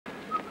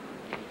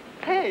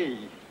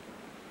Hey,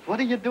 what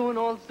are you doing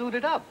all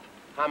suited up?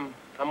 I'm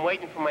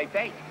waiting for my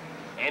date,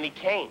 Annie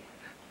Kane.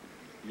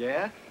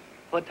 Yeah?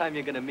 What time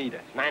you gonna meet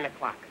her? 9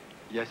 o'clock.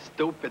 You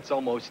stoop, it's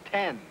almost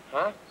 10.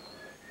 Huh?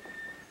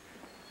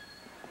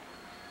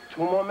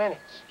 2 more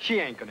minutes. She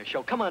ain't gonna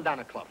show. Come on down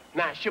the club.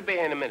 Nah, she'll be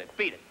here in a minute.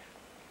 Beat it.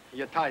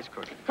 Your tie's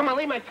crooked. Come on,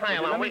 leave my tie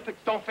Let alone. me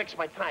Wait, don't fix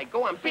my tie.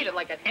 Go on, beat it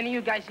like a... Any of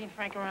you guys seen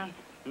Frank around?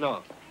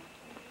 No.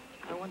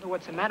 I wonder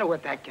what's the matter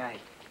with that guy.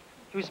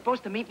 He was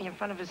supposed to meet me in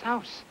front of his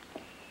house.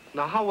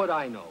 Now, how would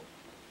I know?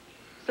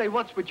 Say,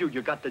 what's with you?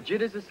 You got the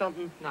jitters or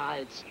something? Nah,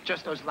 it's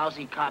just those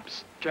lousy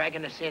cops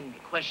dragging us in,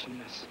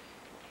 questioning us.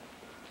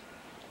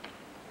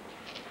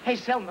 Hey,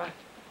 Selma.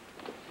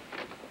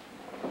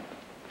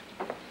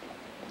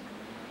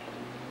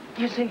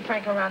 You seen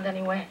Frank around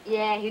anywhere?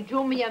 Yeah, he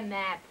drew me a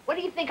map. What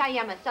do you think I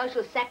am, a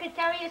social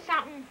secretary or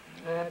something?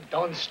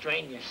 Don't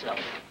strain yourself.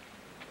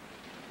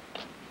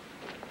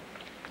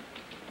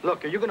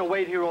 Look, are you gonna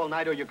wait here all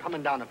night or you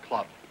coming down the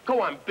club?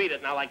 Go on, beat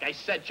it now, like I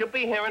said. She'll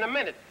be here in a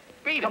minute.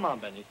 Beat it. Come on,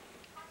 Benny.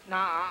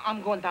 Nah,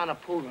 I'm going down to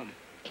pool room.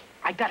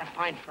 I gotta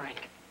find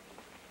Frank.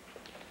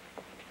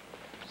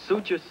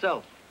 Suit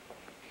yourself.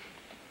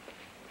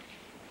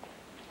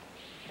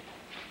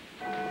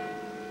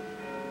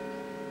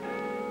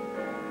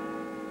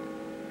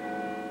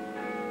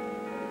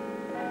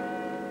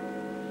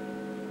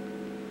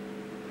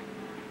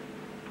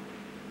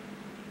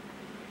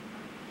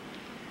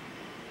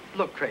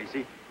 Look,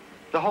 Crazy.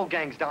 The whole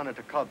gang's down at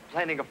the club,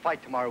 planning a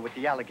fight tomorrow with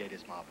the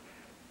Alligators mob.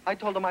 I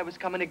told them I was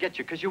coming to get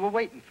you because you were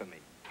waiting for me.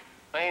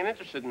 I ain't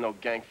interested in no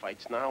gang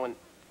fights now, and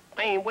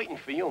I ain't waiting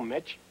for you,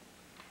 Mitch.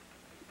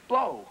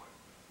 Blow.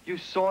 You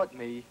sought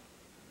me.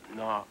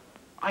 No,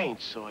 I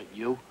ain't sought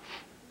you.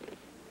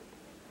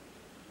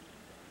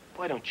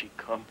 Why don't you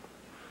come?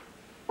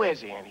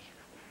 Where's Annie?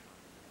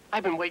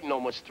 I've been waiting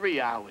almost 3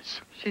 hours.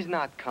 She's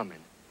not coming.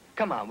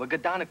 Come on, we'll go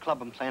down to the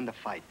club and plan the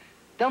fight.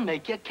 They'll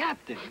make you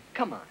captain.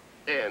 Come on.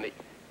 Annie,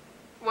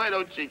 why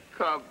don't you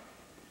come?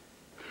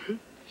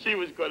 She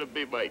was gonna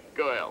be my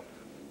girl.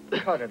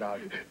 Cut it out.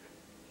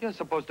 You're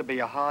supposed to be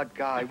a hard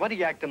guy. What are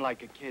you acting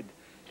like a kid?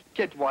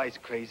 Get wise,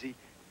 Crazy.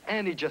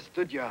 Annie just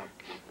stood you up.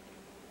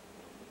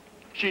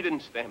 She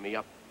didn't stand me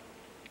up.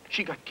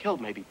 She got killed,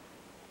 maybe.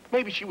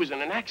 Maybe she was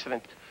in an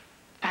accident.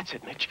 That's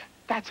it, Mitch.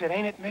 That's it,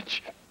 ain't it,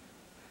 Mitch?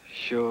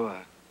 Sure.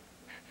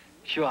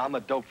 Sure, I'm a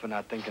dope for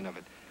not thinking of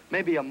it.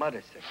 Maybe your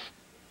mother's sick.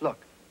 Look,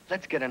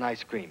 let's get an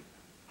ice cream.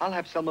 I'll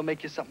have Selma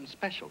make you something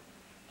special.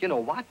 You know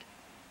what?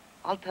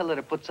 I'll tell her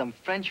to put some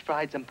French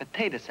fries and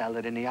potato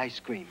salad in the ice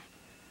cream.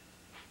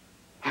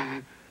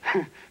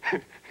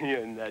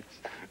 You're nuts.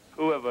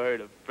 Who ever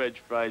heard of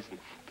French fries and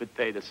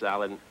potato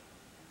salad?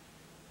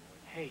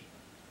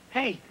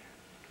 Hey,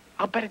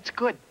 I'll bet it's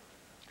good.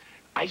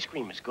 Ice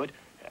cream is good,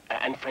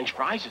 and French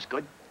fries is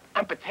good,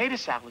 and potato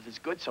salad is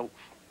good, so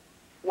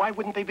why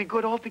wouldn't they be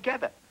good all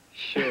together?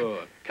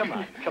 Sure. Come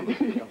on, come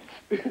on.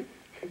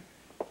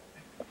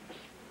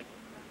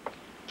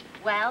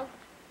 Well?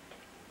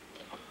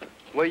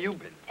 Where you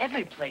been?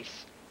 Every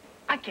place.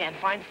 I can't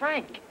find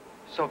Frank.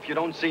 So if you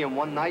don't see him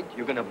one night,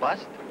 you're gonna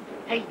bust?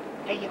 Hey,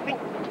 you think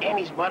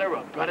Annie's mother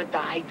or brother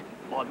died?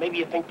 Or maybe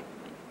you think...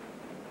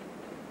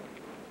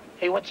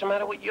 Hey, what's the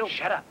matter with you?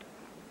 Shut up.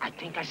 I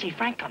think I see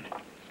Frank coming.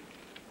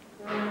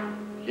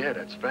 Yeah,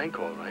 that's Frank,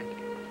 all right.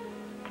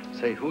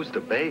 Say, who's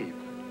the babe?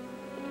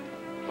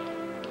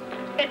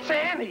 It's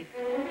Annie!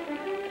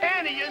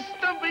 Annie, you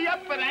stood me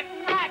up for that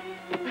rat!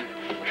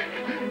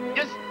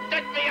 You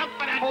stood me up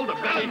for that... Hold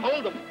him, Benny,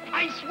 hold him.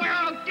 I swear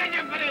I'll get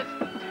you for this!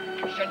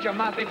 Shut your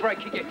mouth before I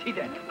kick your teeth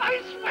in.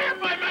 I swear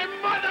by my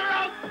mother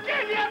I'll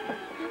kill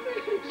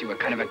you! See what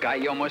kind of a guy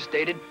you almost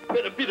dated?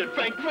 Better beat it,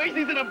 Frank.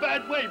 Crazy's in a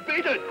bad way.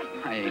 Beat it.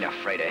 I ain't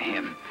afraid of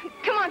him.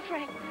 Come on,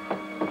 Frank.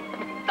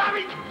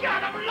 Lummy,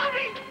 get him!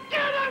 Lummy,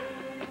 get him!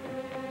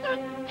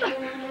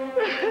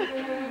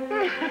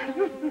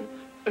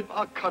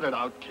 I'll cut it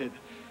out, kid.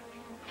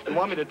 You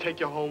want me to take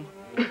you home?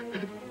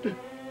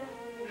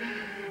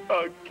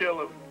 I'll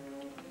kill him.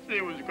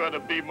 She was gonna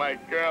be my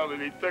girl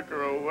and he took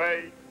her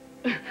away.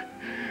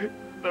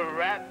 The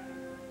rat.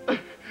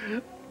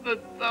 The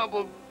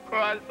double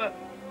crosser.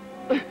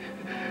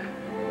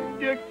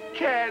 You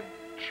can't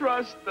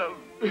trust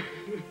him.